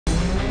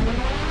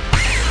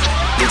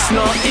it's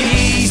not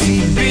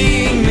easy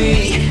being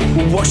me.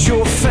 Wash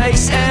your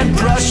face and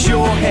brush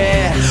your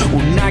hair.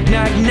 Well, nag,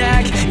 nag,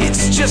 nag,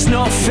 it's just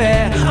not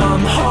fair.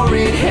 I'm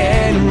Horrid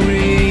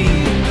Henry.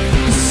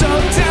 So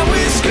down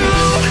with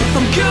school,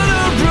 I'm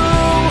gonna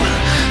rule.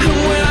 And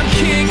when I'm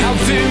king, I'll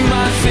do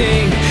my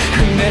thing.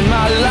 And then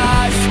my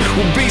life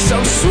will be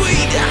so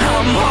sweet.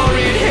 I'm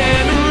Horrid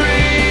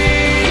Henry.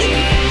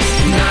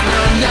 Na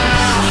na na,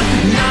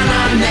 na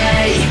na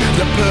nay.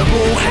 The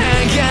purple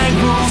hand gang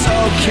rules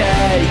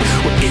okay.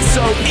 Well, it's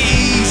so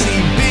easy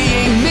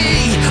being me.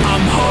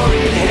 I'm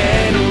Horrid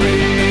Henry.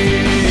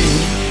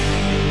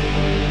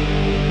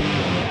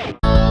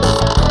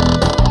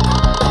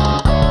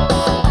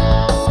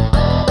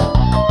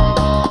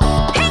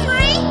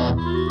 Henry!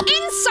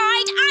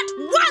 Inside at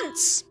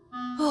once!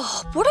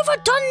 Oh, what have I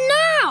done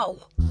now?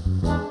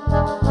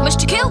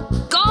 Mr. Kill,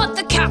 guard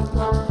the camp.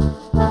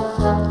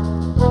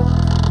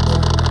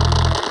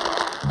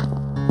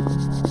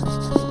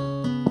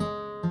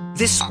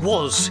 This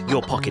was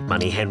your pocket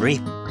money, Henry.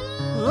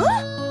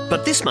 Huh?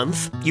 But this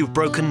month, you've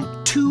broken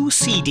 2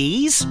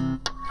 CDs,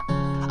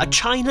 a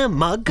china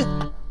mug,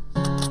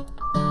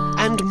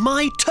 and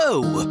my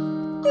toe.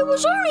 It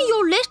was only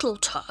your little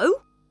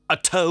toe. A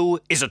toe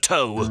is a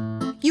toe.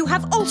 You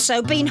have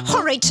also been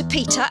horrid to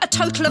Peter a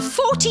total of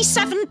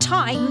 47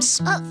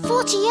 times.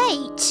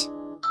 48.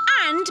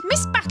 And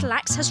Miss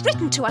Battleaxe has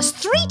written to us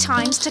 3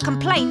 times to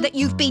complain that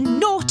you've been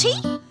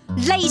naughty,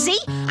 lazy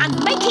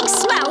and making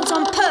smells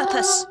on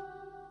purpose.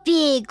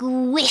 Big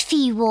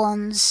whiffy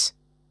ones.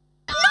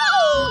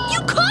 No! You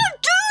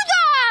can't do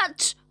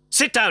that!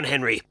 Sit down,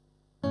 Henry.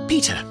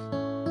 Peter,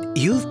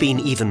 you've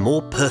been even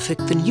more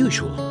perfect than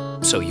usual.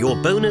 So your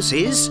bonus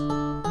is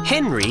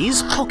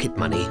Henry's pocket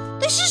money.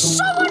 This is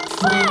so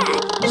unfair!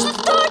 It's the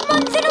 3rd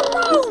month in a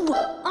row!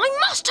 I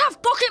must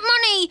have pocket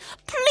money!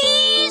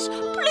 Please,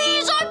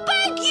 please, I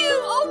beg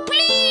you! Oh,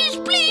 please,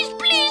 please,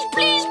 please,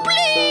 please,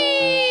 please!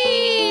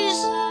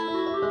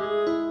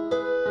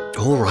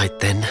 All right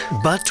then,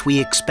 but we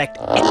expect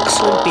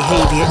excellent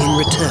behaviour in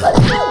return.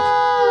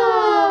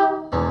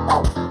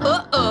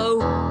 Uh-oh.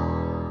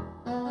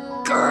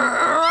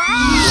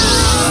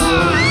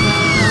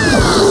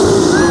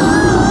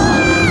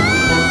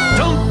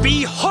 Don't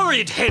be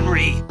horrid,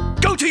 Henry!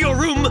 Go to your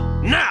room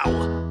now!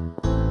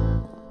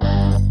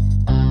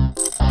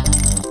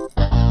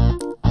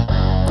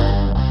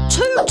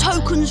 Two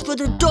tokens for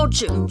the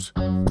Dodgems.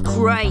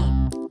 Great.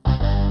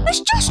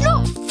 It's just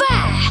not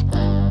fair.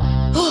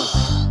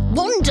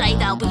 One day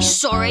they'll be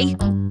sorry.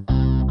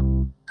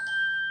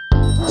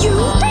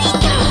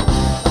 Eureka!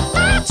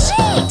 That's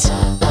it!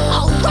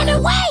 I'll run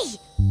away!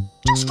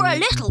 Just for a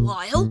little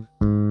while.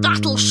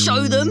 That'll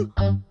show them.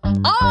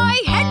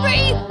 I,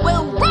 Henry,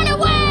 will run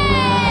away!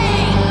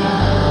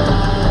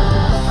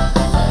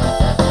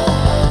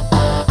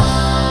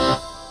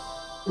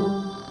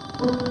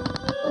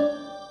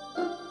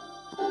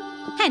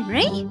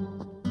 Henry?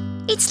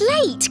 It's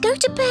late. Go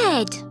to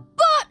bed.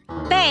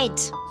 But... Bed.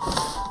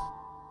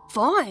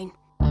 Fine.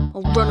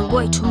 I'll run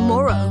away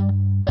tomorrow.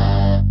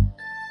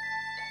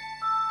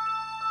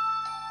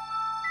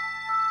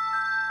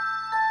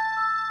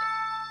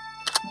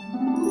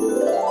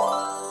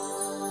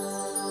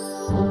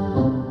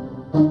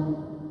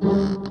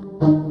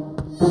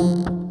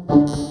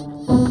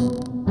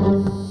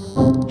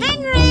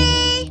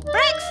 Henry!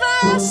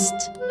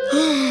 Breakfast!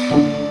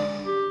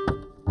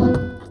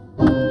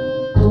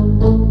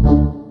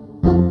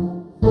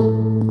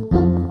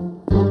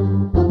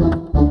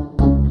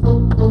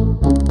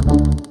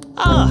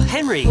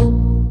 Henry,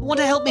 want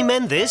to help me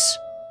mend this?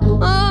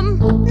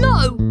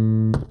 No.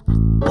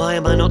 Why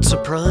am I not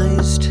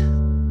surprised?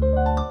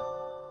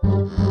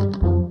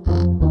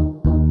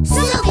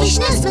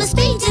 Selfishness must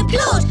be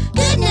deplored.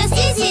 Goodness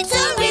is its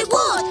own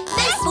reward.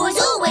 Best boys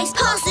always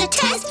pass the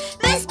test.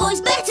 Best boys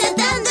better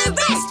than the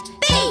rest.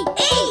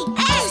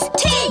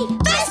 B-E-S-T,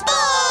 Best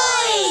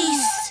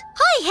Boys!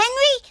 Hi,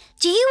 Henry.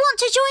 Do you want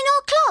to join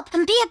our club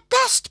and be a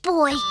best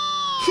boy?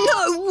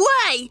 No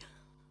way!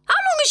 How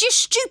long is your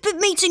stupid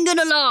meeting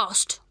gonna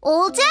last?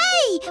 All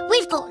day.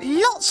 We've got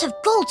lots of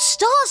gold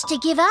stars to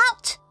give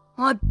out.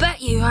 I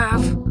bet you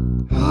have.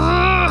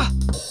 I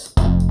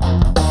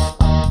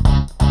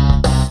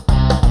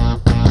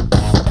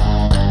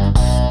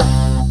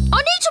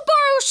need to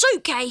borrow a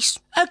suitcase.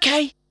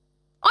 OK.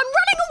 I'm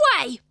running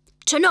away.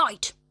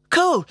 Tonight.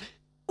 Cool.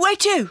 Where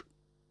to?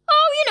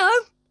 Oh, you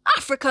know,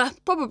 Africa,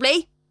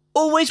 probably.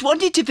 Always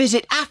wanted to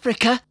visit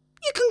Africa.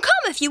 You can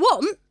come if you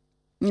want.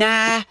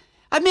 Nah,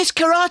 I miss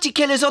Karate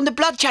Killers on the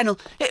Blood Channel.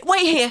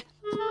 Wait here.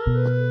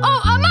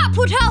 Oh, a map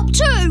would help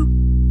too.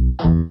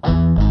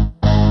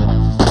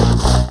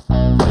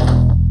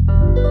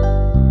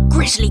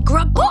 Grizzly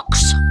Grub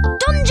Box,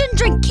 Dungeon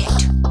Drink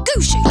Kit,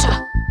 Goose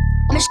Shooter,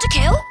 Mr.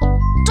 Kill,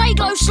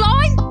 Dayglow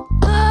Slime,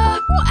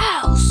 what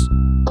else?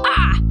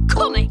 Ah,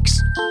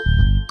 comics.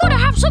 Gotta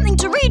have something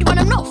to read when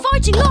I'm not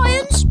fighting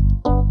lions.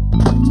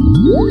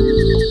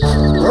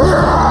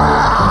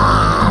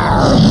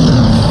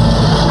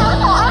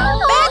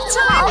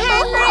 Bedtime,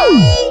 Henry!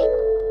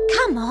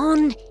 Come on,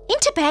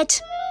 into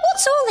bed.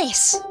 What's all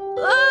this?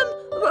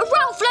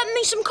 Ralph lent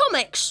me some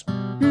comics.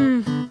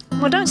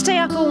 Well, don't stay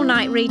up all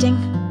night reading.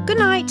 Good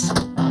night.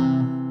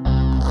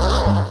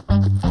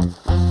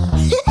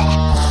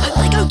 Hope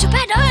they go to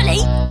bed early.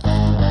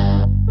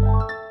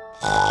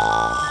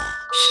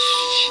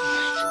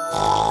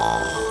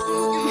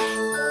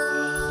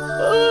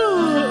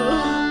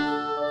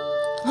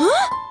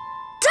 Huh?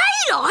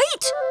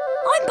 Daylight?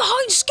 I'm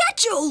behind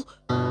schedule.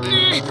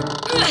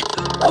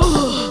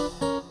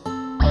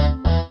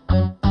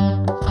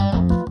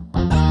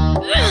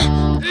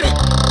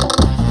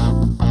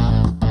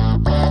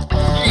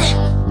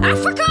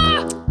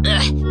 Africa!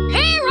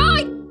 Here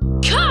I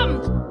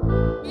come!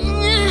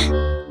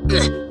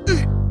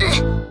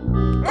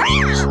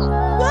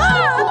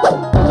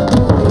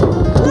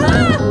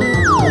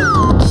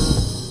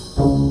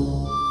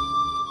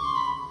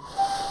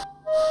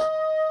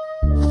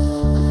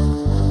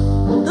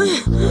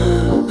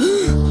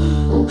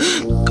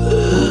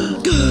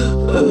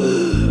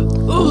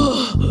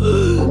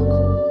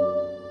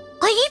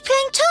 Are you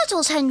playing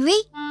turtles,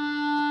 Henry?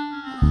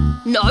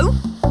 No,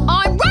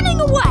 I'm running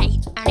away,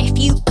 and if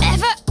you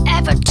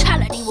ever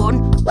tell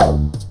anyone,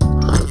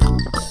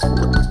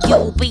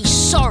 you'll be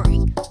sorry.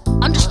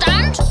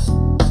 Understand?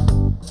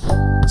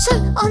 So,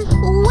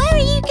 where are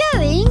you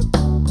going?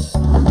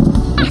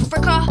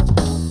 Africa.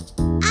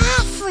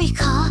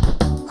 Africa?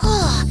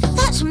 Oh,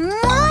 that's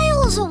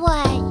miles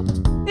away.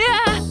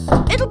 Yeah,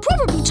 it'll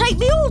probably take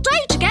me all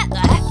day to get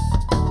there.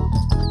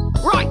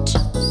 Right,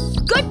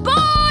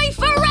 goodbye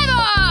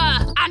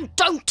forever! And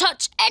don't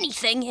touch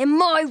anything in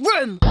my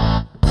room.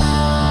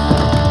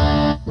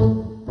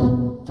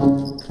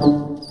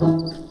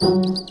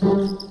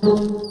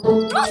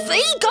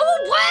 Fluffy, go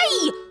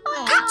away!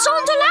 Cats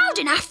aren't allowed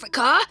in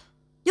Africa.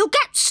 You'll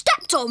get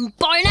stepped on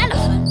by an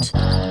elephant.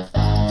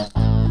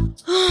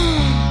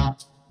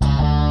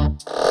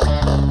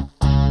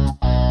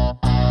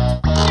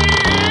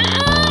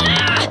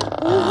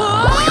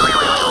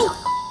 Whoa!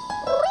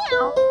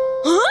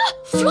 Huh?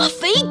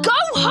 Fluffy, go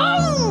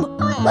home!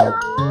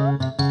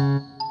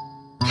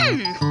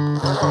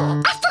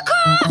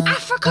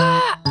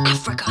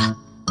 Africa.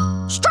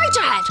 Straight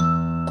ahead.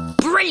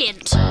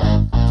 Brilliant.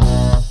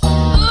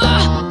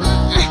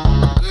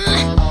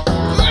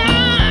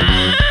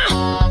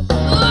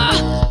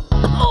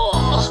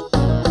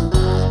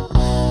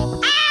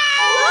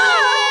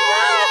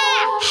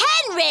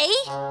 Henry!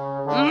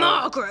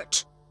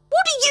 Margaret,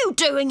 what are you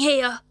doing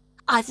here?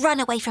 I've run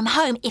away from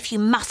home, if you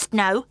must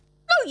know. No,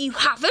 you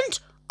haven't.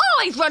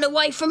 I've run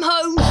away from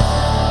home.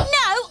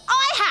 No,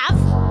 I have.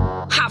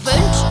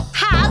 Haven't.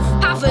 Have.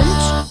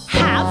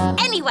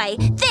 Anyway,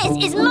 this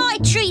is my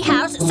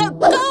treehouse, so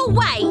go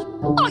away.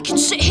 I can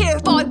sit here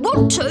if I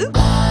want to.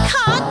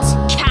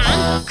 Can't. Can.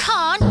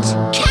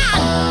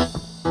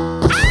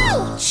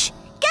 Ouch!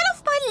 Get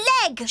off my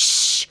leg.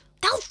 Shh!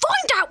 They'll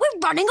find out we're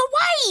running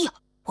away.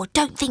 Well,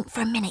 don't think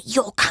for a minute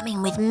you're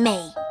coming with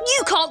me.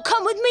 You can't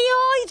come with me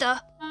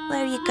either.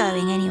 Where are you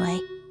going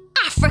anyway?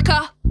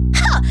 Africa.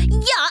 Huh,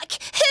 yuck!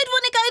 Who'd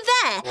want to go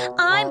there?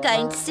 I'm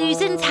going to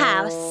Susan's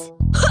house.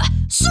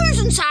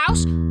 Susan's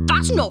house?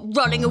 That's not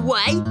running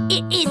away.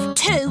 It is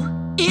too.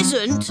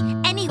 Isn't.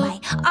 Anyway,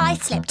 I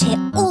slept here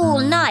all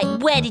night.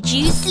 Where did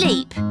you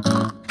sleep?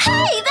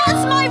 Hey,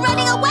 that's my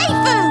running away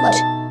food!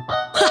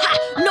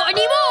 Not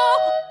anymore.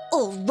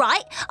 All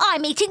right,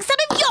 I'm eating some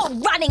of your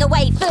running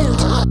away food.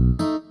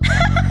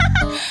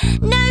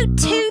 No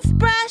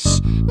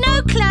toothbrush,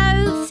 no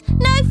clothes,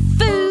 no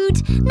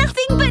food,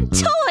 nothing but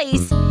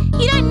toys.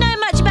 You don't know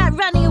much about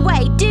running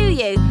away, do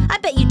you? I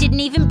bet you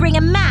didn't even bring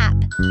a map.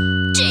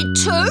 Did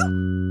too?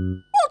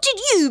 What did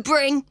you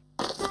bring?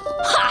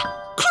 Ha!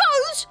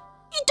 Clothes?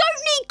 You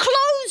don't need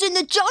clothes in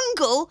the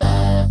jungle.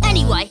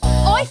 Anyway,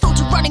 I thought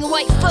of running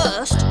away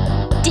first.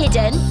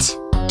 Didn't.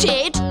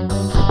 Did.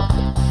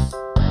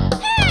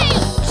 Hey!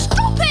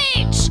 Stop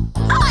it!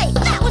 Hi,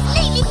 that was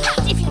neatly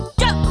packed if you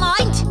don't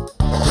mind.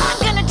 I'm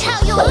going to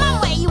tell your mum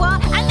where you are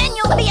and then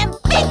you'll be in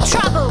big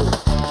trouble.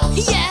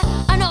 Yeah,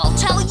 and I'll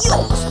tell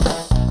yours.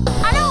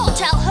 And I'll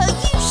tell her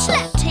you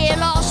slept here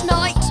last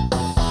night.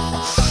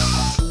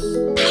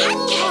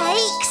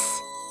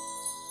 Pancakes?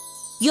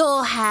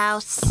 Your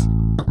house.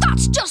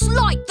 That's just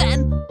like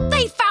them.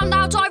 They found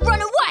out I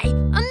run away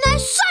and they're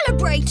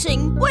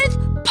celebrating with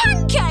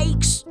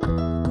pancakes.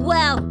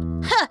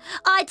 Well,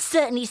 I'd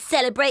certainly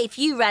celebrate if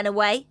you ran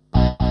away.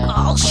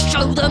 I'll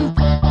show them.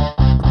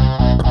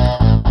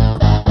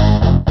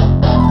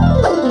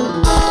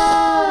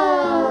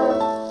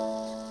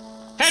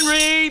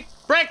 Henry!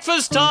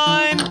 Breakfast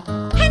time!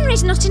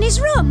 Henry's not in his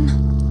room.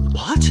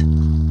 What?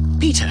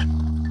 Peter?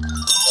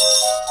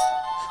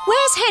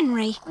 Where's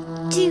Henry?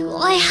 Do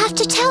I have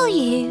to tell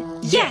you?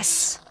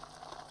 Yes.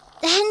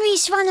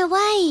 Henry's run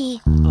away.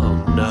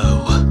 Oh,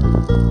 no.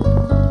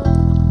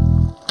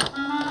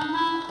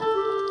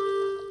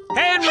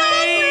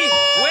 Henry!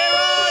 Where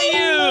are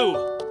you?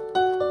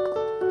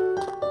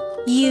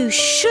 You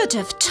should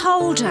have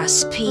told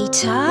us,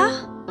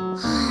 Peter.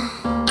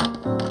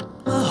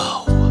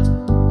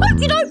 Hope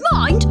you don't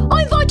mind.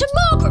 I invited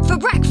Margaret for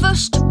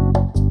breakfast.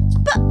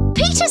 But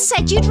Peter Peter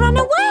said you'd run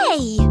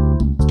away.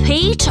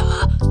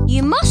 Peter,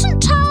 you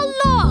mustn't tell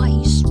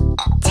lies.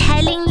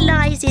 Telling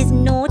lies is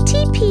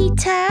naughty,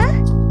 Peter.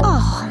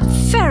 Oh, I'm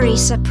very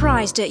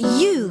surprised at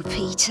you,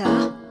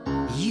 Peter.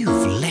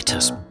 You've let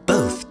us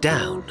both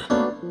down.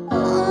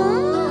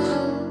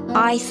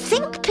 I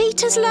think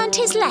Peter's learnt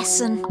his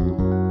lesson.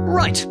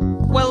 Right.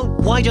 Well,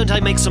 why don't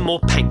I make some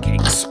more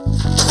pancakes?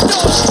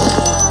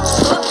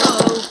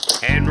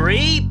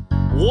 Henry,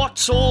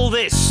 what's all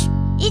this?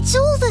 It's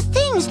all the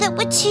things that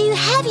were too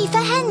heavy for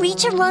Henry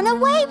to run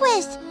away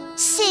with.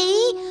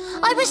 See?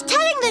 I was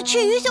telling the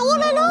truth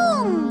all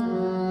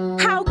along.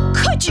 How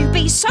could you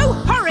be so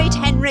horrid,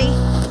 Henry?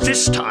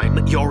 This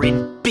time you're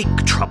in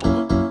big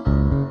trouble.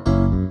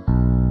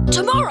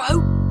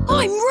 Tomorrow,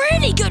 I'm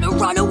really gonna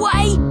run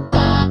away.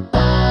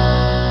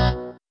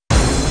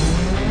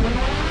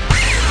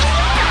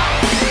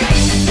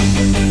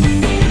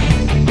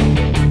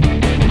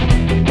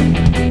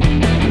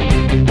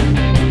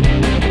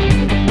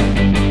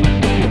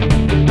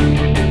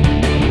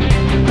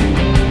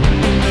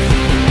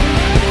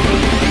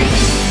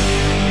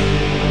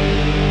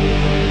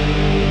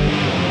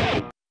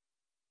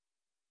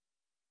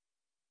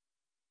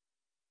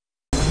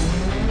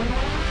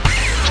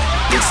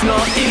 It's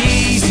not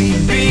easy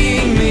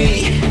being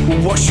me.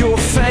 Wash your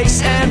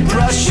face and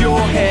brush your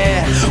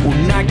hair. Well,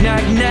 nag,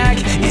 nag, nag,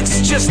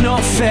 it's just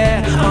not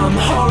fair. I'm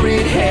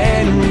Horrid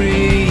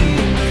Henry.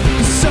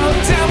 So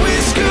down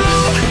with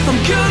school, I'm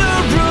gonna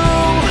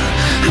rule.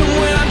 And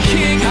when I'm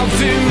king, I'll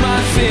do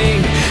my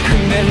thing.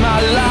 And then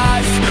my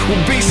life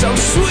will be so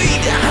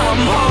sweet.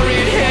 I'm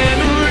Horrid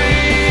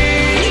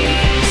Henry.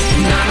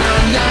 Na na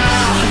na,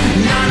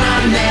 na na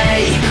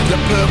nay. The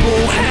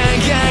purple hand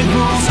gang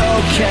rules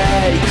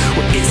okay.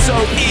 Well, it's so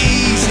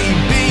easy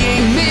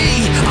being me.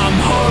 I'm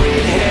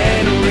Horrid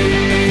Henry.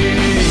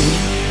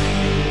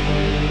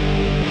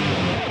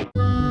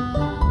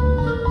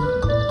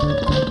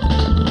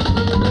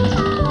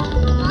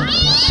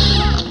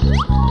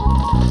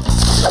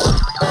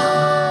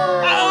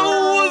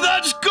 Oh,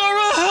 that's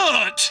gonna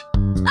hurt!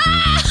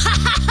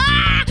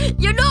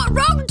 You're not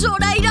wrong,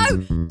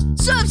 Tornado.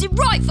 Serves him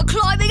right for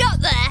climbing up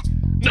there.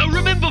 Now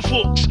remember,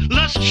 folks,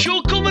 last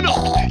show coming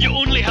up. You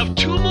only have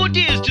 2 more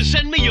days to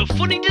send me your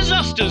funny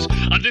disasters,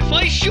 and if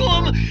I show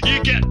them, you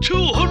get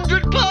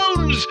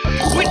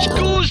 £200, which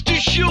goes to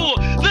show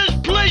there's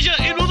pleasure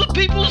in other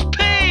people's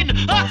pain.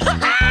 £200?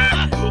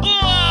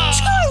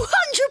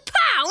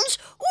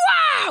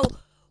 Wow!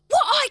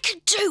 What I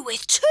could do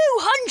with £200?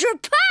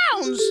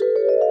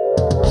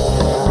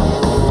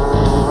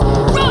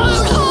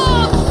 Roll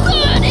hard!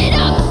 Burn it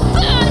up!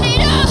 Burn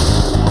it up!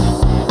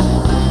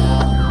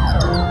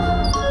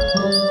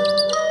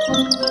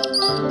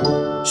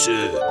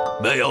 Sir,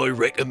 may I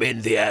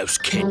recommend the house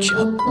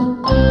ketchup?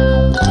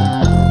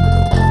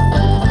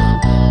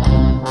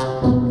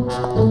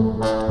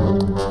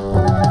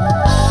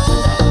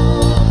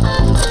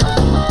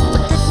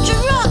 The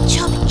drop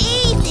chop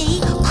easy,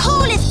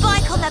 coolest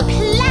bike on the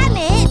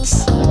planet.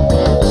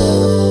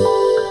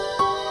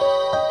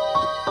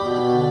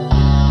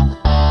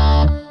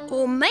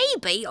 Or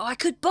maybe I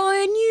could buy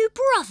a new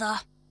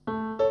brother.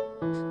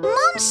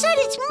 Mum said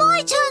it's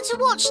my turn to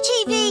watch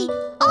TV.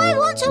 I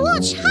want to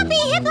watch Happy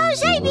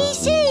Hippo's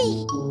ABC.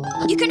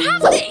 You can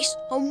have this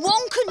on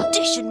one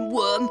condition,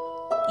 Worm.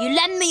 You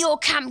lend me your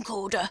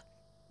camcorder.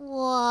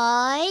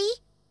 Why?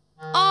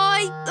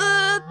 I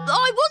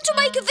want to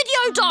make a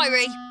video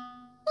diary.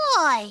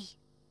 Why?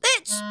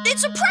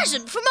 It's a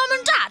present for Mum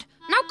and Dad.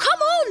 Now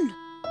come on.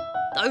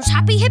 Those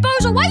happy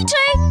hippos are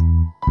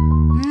waiting.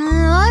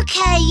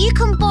 Okay, you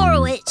can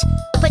borrow it,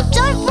 but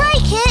don't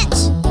break it.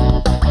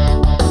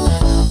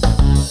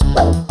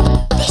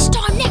 This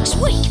time next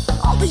week,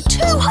 I'll be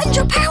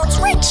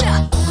 £200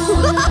 richer.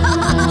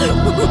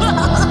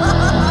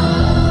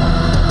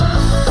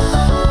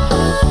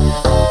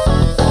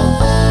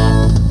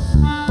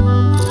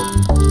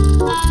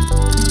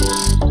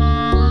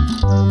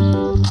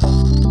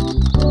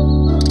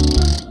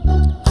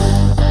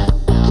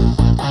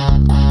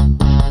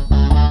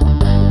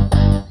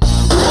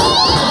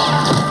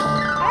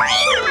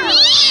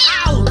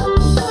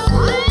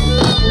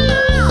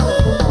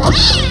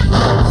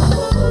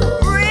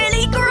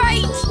 Really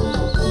great.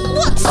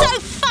 What's so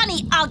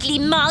funny, ugly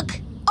mug?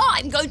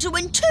 I'm going to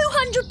win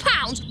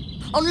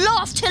 £200 on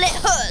Laugh Till It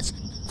Hurts.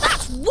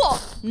 That's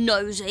what,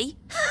 Nosy.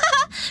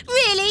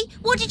 Really?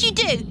 What did you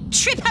do?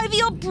 Trip over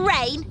your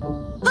brain?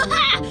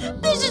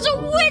 This is a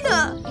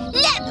winner.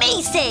 Let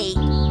me see.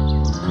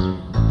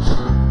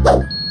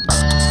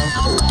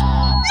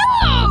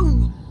 No!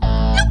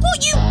 Look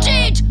what you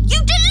did!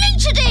 You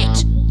deleted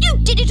it! You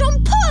did it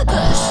on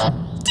purpose!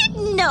 Did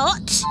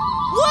not.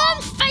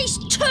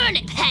 Worm-faced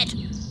turnip head!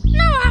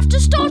 Now I have to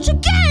start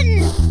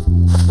again!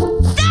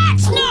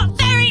 That's not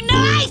very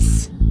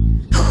nice.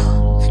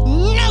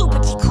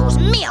 Nobody calls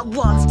me a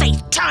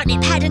worm-faced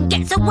turnip head and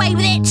gets away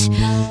with it.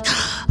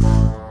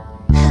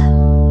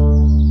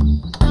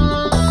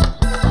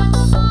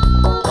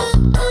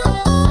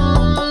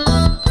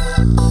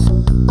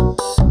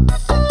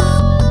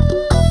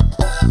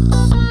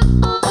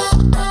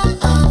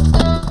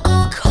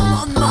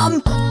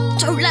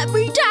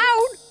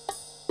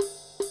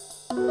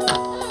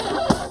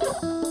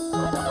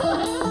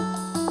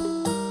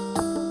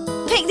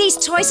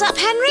 noise up,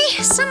 Henry.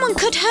 Someone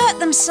could hurt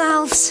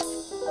themselves.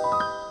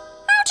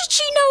 How did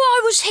she know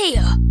I was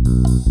here?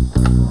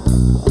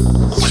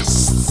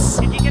 Yes!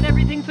 Did you get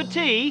everything for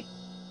tea?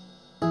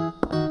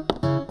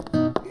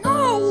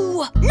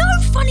 No!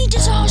 No funny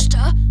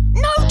disaster!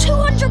 No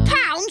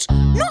 £200!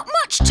 Not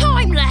much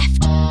time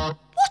left!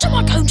 What am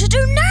I going to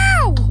do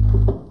now?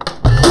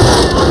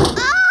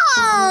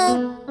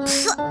 Oh!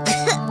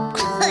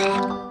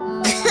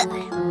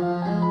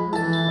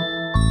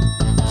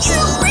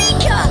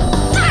 Eureka!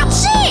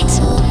 That's it!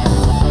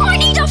 I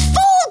need a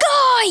fall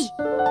guy!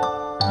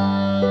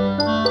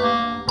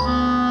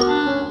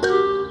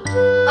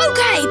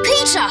 OK,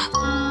 Peter.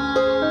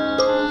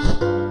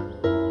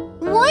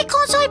 Why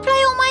can't I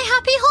play on my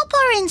happy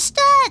hopper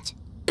instead?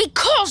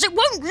 Because it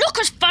won't look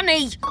as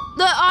funny.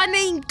 I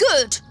mean,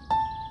 good.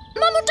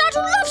 Mum and Dad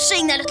will love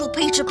seeing their little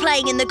Peter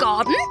playing in the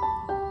garden.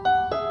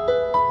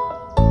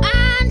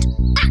 And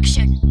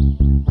action.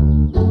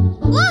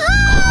 Woohoo!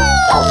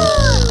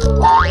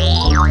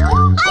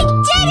 I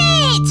did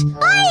it!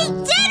 I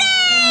did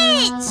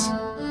it!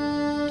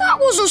 That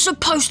wasn't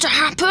supposed to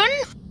happen.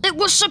 It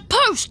was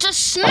supposed to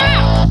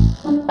snap.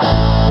 Whoa!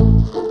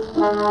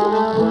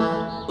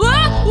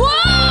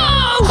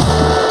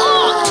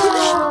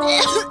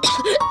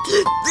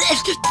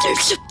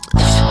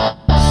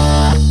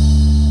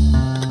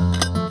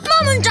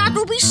 Mum and Dad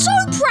will be so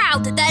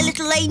proud that their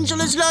little angel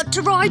has learnt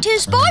to ride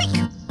his bike.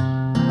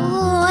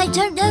 Oh, I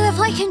don't know if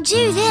I can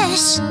do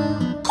this.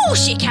 Of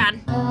course you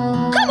can.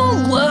 Come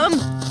on, Worm.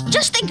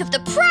 Just think of the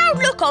proud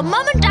look on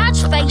Mum and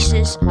Dad's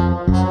faces.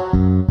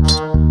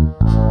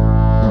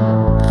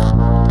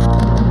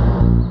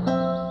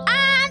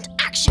 And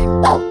action.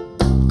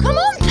 Come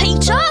on,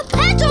 Peter.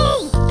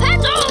 Pedal!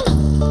 Pedal!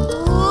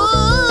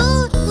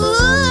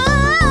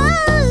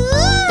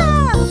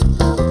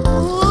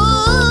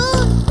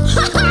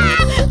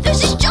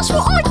 This is just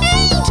what I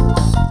need!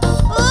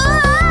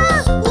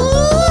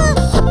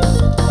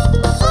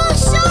 Oh,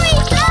 sorry,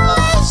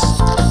 guys!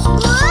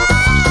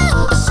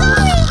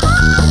 Sorry,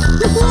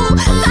 Mum!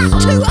 That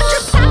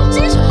 £200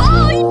 is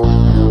mine!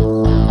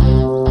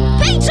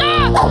 Peter!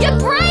 Your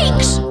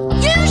brakes!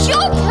 Use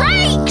your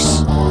brakes!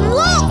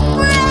 What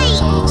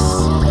brakes?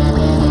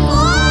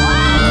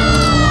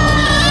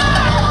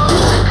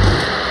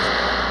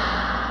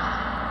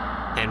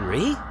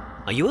 Henry,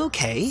 are you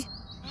okay?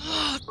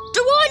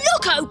 Do I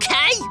look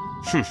okay?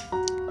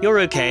 You're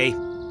okay.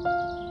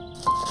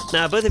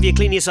 Now, both of you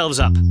clean yourselves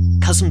up.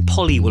 Cousin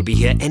Polly will be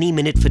here any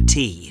minute for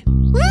tea.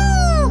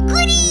 Woo!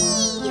 Goody!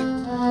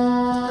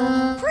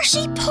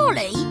 Prissy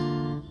Polly?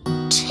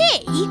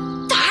 Tea?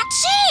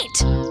 That's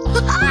it!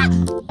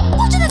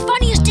 What are the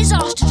funniest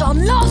disasters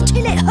on Laugh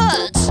Till It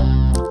Hurts?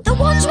 The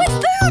ones with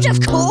food, of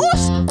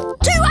course!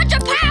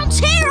 £200,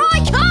 here I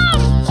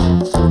come!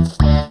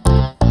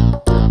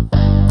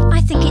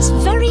 I think it's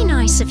very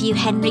nice of you,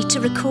 Henry, to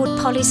record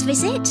Polly's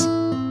visit.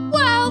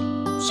 Well,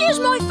 she's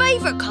my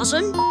favourite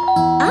cousin.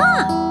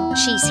 Ah,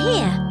 she's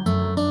here.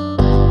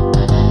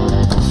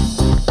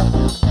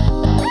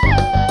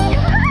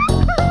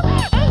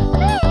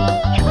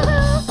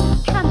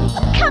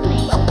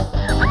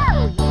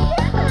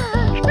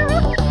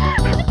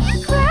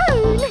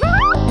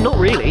 Not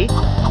really.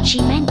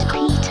 She meant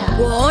Peter.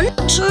 1,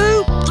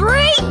 2,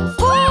 3,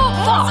 4,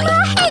 5.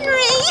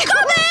 Henry,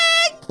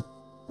 coming!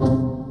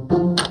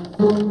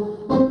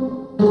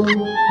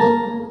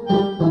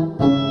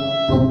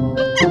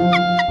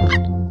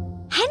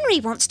 Henry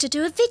wants to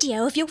do a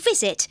video of your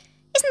visit.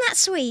 Isn't that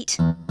sweet?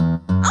 Oh!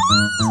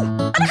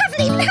 And I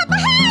haven't even had my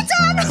hair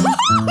done!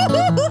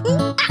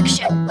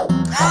 Action!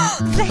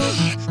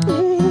 There!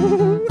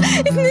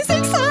 Isn't this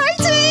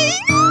exciting?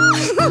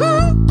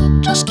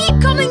 Just keep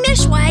coming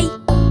this way.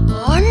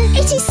 1,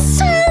 It is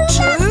so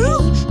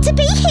lovely to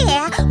be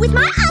here with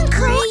my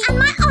uncle and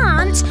my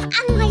aunt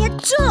and my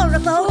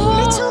adorable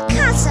little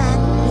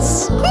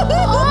cousins. 5.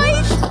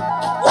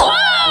 Whoa!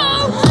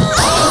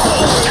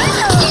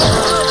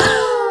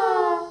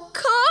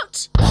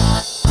 Cut!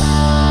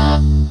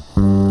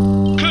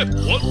 Clap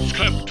once,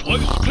 clap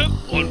twice, clap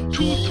 1,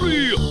 2,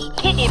 3.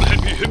 Come on,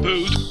 happy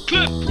hippos,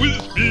 clap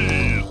with me.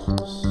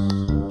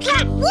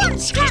 Clap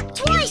once, clap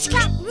twice,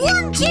 clap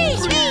 1, 2,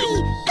 3.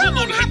 Come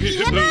on, happy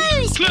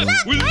hippos, clap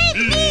with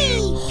me.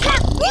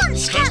 Clap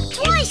once, clap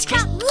twice,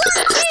 clap 1, 2,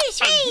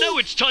 3. And now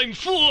it's time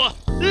for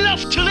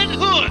Laugh Till It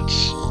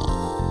Hurts.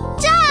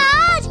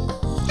 Dad!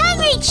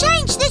 Henry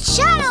changed the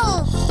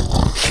channel!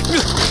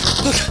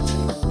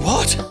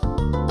 What?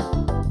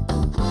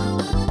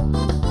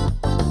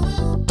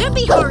 Don't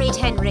be horrid,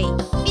 Henry.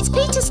 It's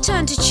Peter's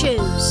turn to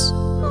choose.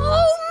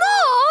 Oh,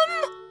 Mum!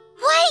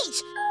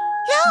 Wait!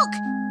 Look!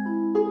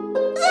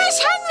 There's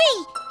Henry!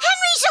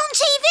 Henry's on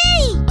TV!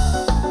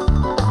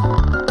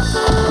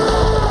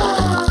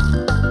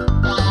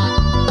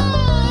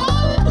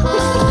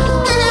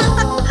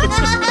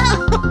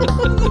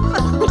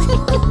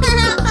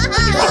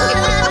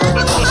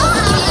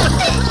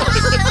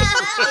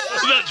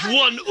 That's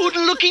one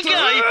unlucky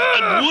guy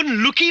and one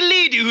lucky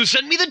lady who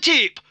sent me the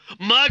tape.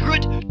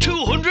 Margaret,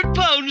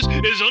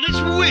 £200 is on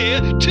its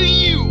way to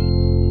you.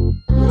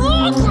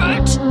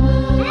 Margaret!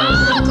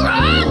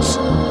 Margaret!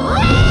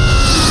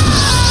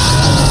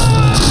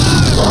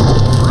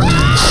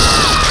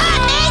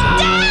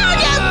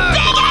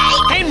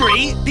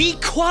 Henry, be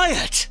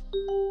quiet!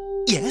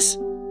 Yes?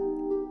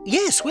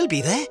 Yes, we'll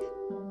be there.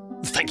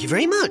 Thank you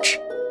very much.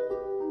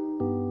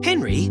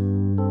 Henry,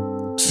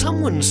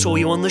 someone saw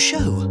you on the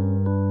show.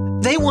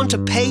 They want to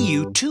pay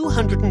you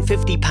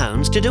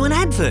 £250 to do an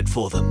advert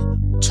for them.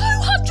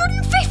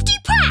 £250?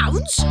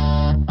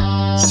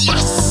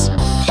 Yes!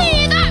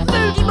 Hear that,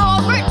 Moody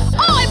Margaret?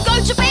 I'm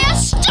going to be a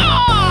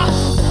star!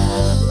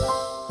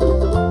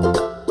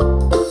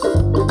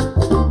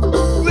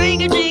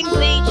 Ring-a-ding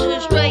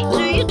pizza straight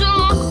to your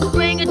door.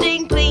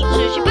 Ring-a-ding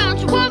pizzas, you're bound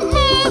to want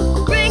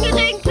more.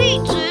 Ring-a-ding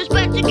pizzas,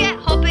 better get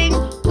hopping.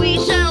 We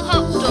sell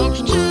hot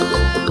dogs too.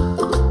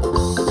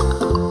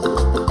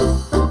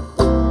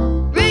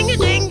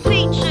 Ring-a-ding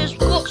pizzas,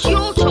 what's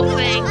your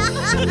topping?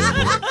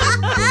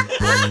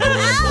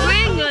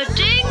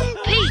 Ring-a-ding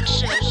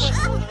pizzas,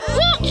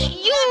 what's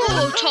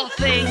your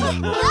topping?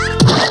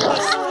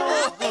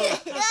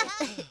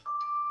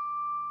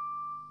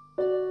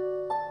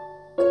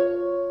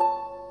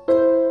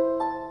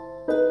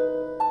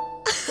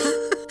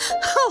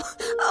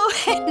 Oh,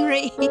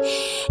 Henry,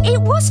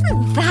 it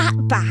wasn't that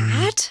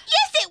bad.